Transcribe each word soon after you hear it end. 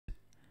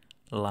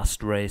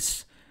last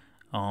race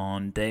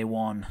on day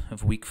one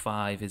of week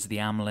 5 is the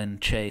Amlin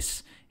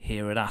Chase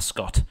here at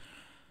Ascot.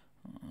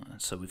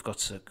 So we've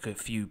got a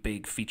few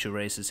big feature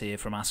races here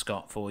from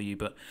Ascot for you,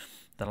 but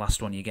the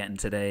last one you're getting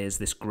today is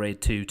this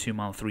Grade 2, 2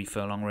 mile 3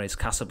 furlong race.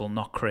 Cassable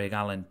Knock, Craig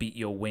Allen, Beat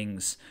Your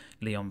Wings,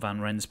 Leon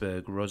Van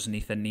Rensburg,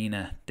 Rosnitha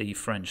Nina, D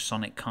French,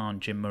 Sonic Khan,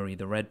 Jim Murray,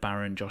 The Red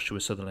Baron, Joshua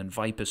Sutherland,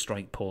 Viper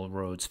Strike, Paul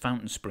Rhodes,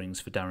 Fountain Springs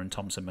for Darren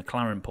Thompson,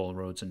 McLaren, Paul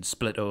Rhodes, and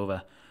Spilled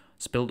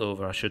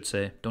Over, I should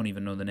say. Don't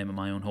even know the name of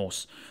my own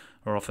horse.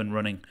 Are off and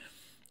running,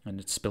 and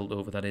it's Spilled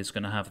Over that is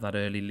going to have that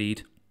early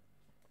lead.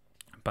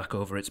 Back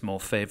over its more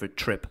favourite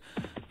trip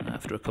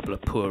after a couple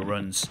of poor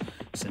runs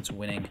since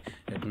winning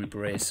a group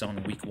race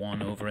on week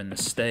 1 over in the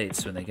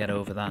States. When they get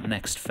over that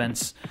next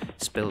fence,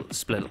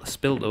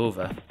 Spilled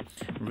Over.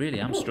 Really,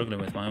 I'm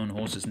struggling with my own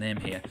horse's name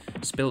here.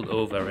 Spilled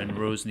Over and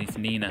Rosnitha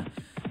Nina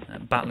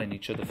battling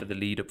each other for the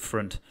lead up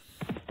front,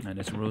 and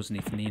it's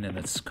Rosnitha Nina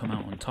that's come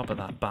out on top of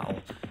that battle,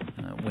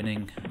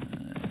 winning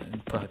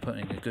by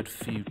putting a good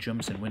few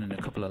jumps and winning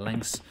a couple of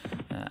lengths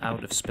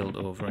out of Spilled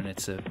Over, and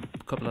it's a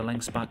couple of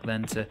lengths back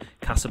then to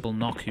Cassable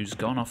Knock, who's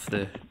gone off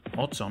the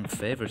odds-on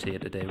favourite here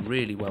today.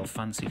 Really well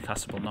fancied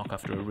Cassable Knock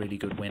after a really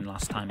good win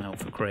last time out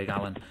for Craig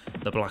Allen,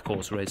 the black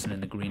horse racing in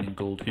the green and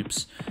gold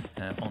hoops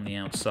on the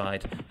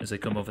outside. As they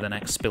come over the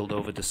next, Spilled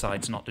Over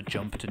decides not to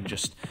jump it and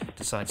just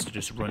decides to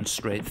just run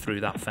straight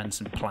through that fence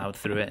and ploughed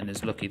through it, and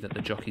is lucky that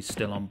the jockey's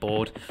still on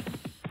board.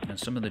 And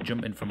some of the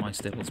jumping from my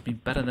stable has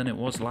been better than it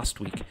was last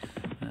week,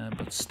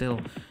 but still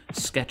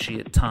sketchy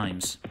at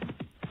times.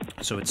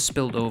 So it's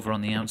Spilled Over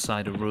on the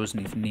outside of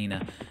Rosnitha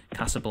Nina.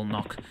 Cassable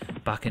Knock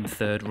back in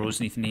third.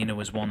 Rosnitha Nina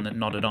was one that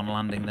nodded on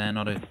landing there.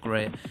 Not a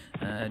great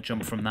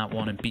jump from that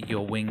one. And Beat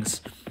Your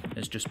Wings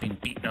has just been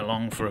beaten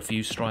along for a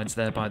few strides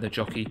there by the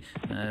jockey.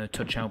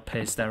 Touch out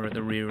pace there at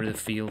the rear of the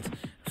field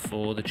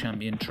for the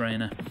champion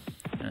trainer,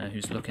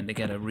 who's looking to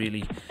get a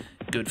really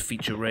good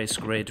feature race,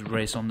 graded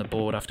race on the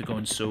board after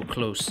going so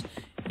close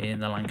in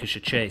the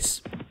Lancashire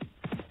Chase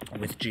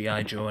with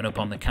G.I. Joe and up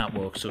on the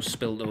catwalk. So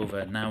Spilled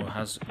Over now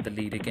has the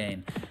lead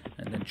again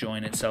and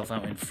enjoying itself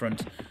out in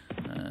front,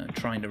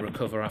 trying to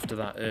recover after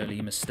that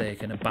early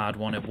mistake, and a bad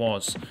one it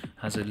was.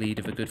 Has a lead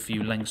of a good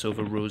few lengths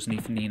over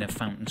Rosnitha Nina.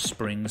 Fountain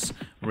Springs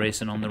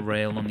racing on the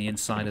rail on the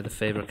inside of the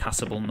favourite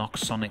Cassable Knock.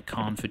 Sonic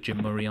Khan for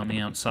Jim Murray on the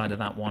outside of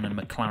that one, and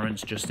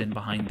McLaren's just in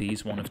behind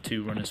these. One of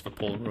 2 runners for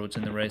Paul Rhodes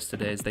in the race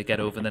today as they get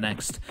over the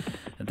next.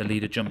 And the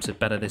leader jumps it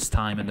better this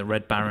time, and the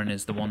Red Baron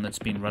is the one that's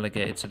been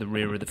relegated to the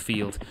rear of the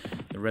field.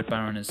 The Red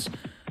Baron is,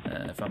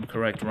 if I'm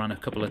correct, ran a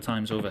couple of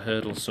times over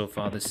hurdles so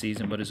far this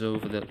season, but is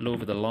over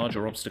the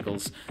larger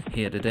obstacles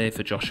here today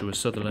for Joshua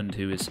Sutherland,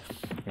 who is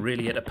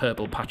really at a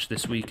purple patch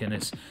this week and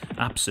is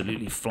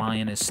absolutely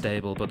flying his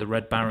stable. But the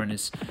Red Baron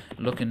is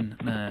looking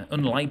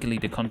unlikely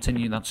to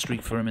continue that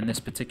streak for him in this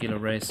particular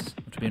race.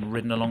 After being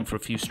ridden along for a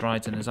few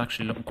strides, and is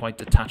actually looking quite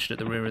detached at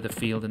the rear of the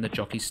field, and the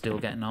jockey's still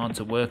getting hard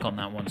to work on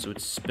that one. So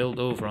it's Spilled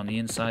Over on the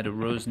inside of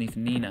Rosnitha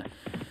Nina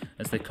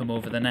as they come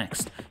over the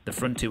next. The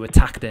front 2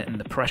 attacked it, and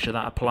the pressure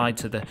that applied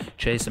to the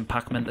chase and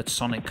pack meant that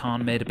Sonic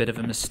Khan made a bit of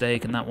a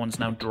mistake, and that one's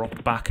now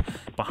dropped back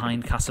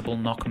behind Cassable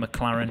Knock,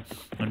 McLaren.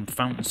 And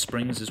Fountain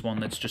Springs is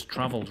one that's just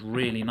travelled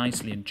really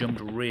nicely and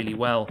jumped really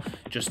well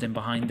just in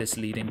behind this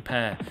leading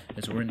pair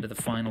as we're into the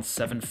final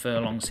 7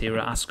 furlongs here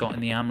at Ascot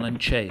in the Amlin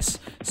Chase.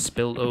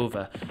 Spilled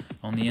Over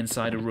on the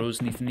inside of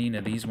Rosnitha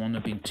Nina. These one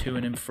have been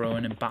to-ing and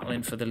fro-ing and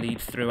battling for the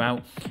lead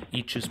throughout.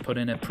 Each has put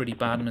in a pretty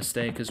bad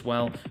mistake as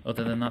well.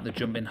 Other than that, the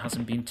jumping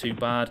hasn't been too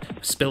bad.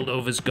 Spilled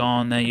Over's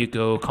gone. There you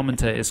go.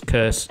 Commentator's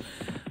curse.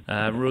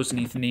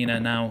 Rosnitha Nina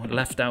now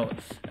left out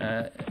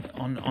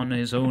on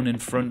his own in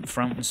front.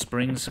 Fountain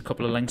Springs a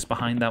couple of lengths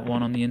behind that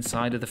one on the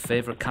inside of the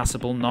favourite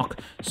Cassable Knock.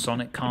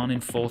 Sonic Khan in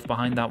 4th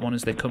behind that one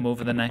as they come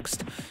over the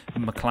next.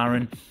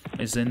 McLaren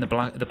is in the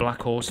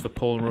black horse for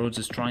Paul Rhodes,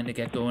 is trying to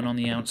get going on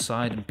the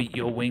outside, and Beat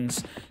Your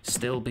Wings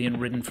still being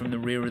ridden from the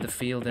rear of the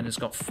field and has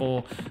got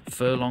 4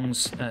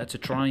 furlongs to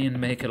try and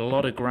make a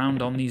lot of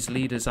ground on these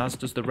leaders, as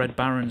does the Red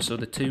Baron. So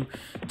the two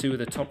of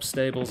the top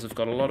stables have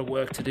got a lot of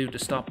work to do to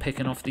start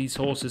picking off these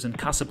horses, and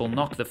Cassable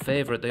Knock, the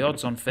favourite, the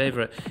odds-on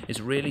favourite,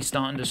 is really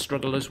starting to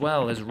struggle as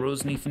well as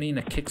Rosnitha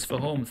Nina kicks for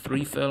home.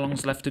 3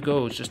 furlongs left to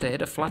go. It's just to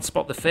hit a flat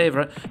spot, the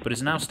favourite, but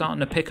is now starting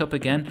to pick up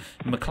again.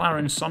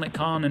 McLaren, Sonic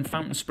Khan and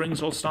Fountain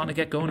Springs all starting to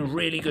get going. A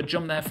really good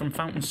jump there from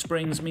Fountain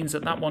Springs means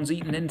that one's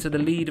eaten into the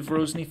lead of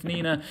Rosnitha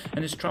Nina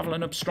and is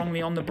travelling up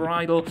strongly on the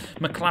bridle.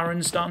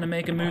 McLaren's starting to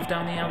make a move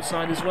down the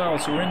outside as well.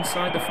 So we're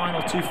inside the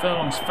final 2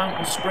 furlongs.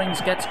 Fountain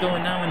Springs gets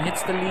going now and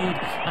hits the lead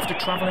after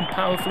travelling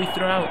powerfully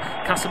throughout.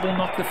 Cassable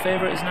Knock, the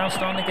favourite, is now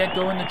starting to get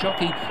going. The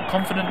jockey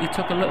confidently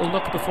took a little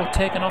look before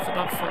taking off at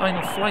that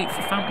final flight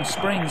for Fountain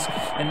Springs,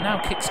 and now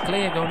kicks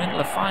clear going into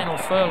the final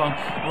furlong.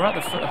 We're at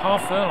the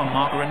half furlong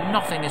marker and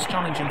nothing is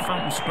challenging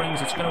Fountain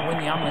Springs. It's going to win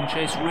the Amlin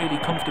Chase really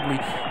comfortably.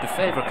 The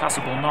favourite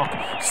Cassable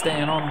Knock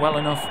staying on well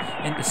enough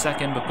into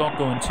 2nd, but got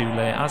going too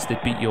late, as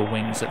did Beat Your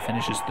Wings that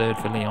finishes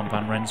 3rd for Leon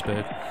Van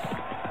Rensburg.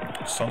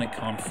 Sonic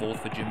Khan 4th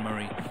for Jim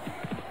Murray.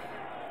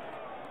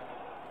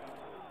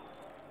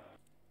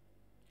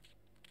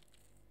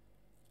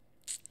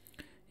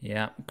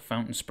 Yeah,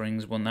 Fountain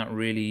Springs won that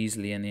really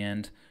easily in the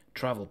end.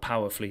 Travelled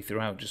powerfully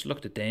throughout, just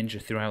looked at danger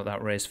throughout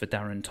that race for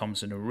Darren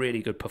Thompson. A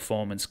really good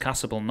performance.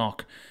 Castable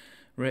Knock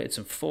rated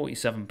some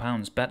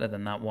 £47 better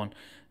than that one.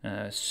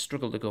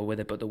 Struggled to go with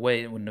it, but the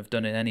weight wouldn't have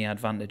done it any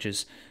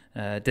advantages.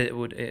 Might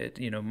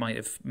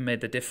have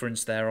made the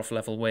difference there off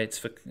level weights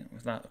for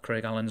that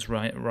Craig Allen's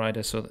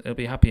rider, so he'll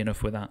be happy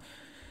enough with that.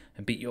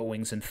 And Beat Your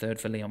Wings in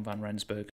third for Leon van Rensburg.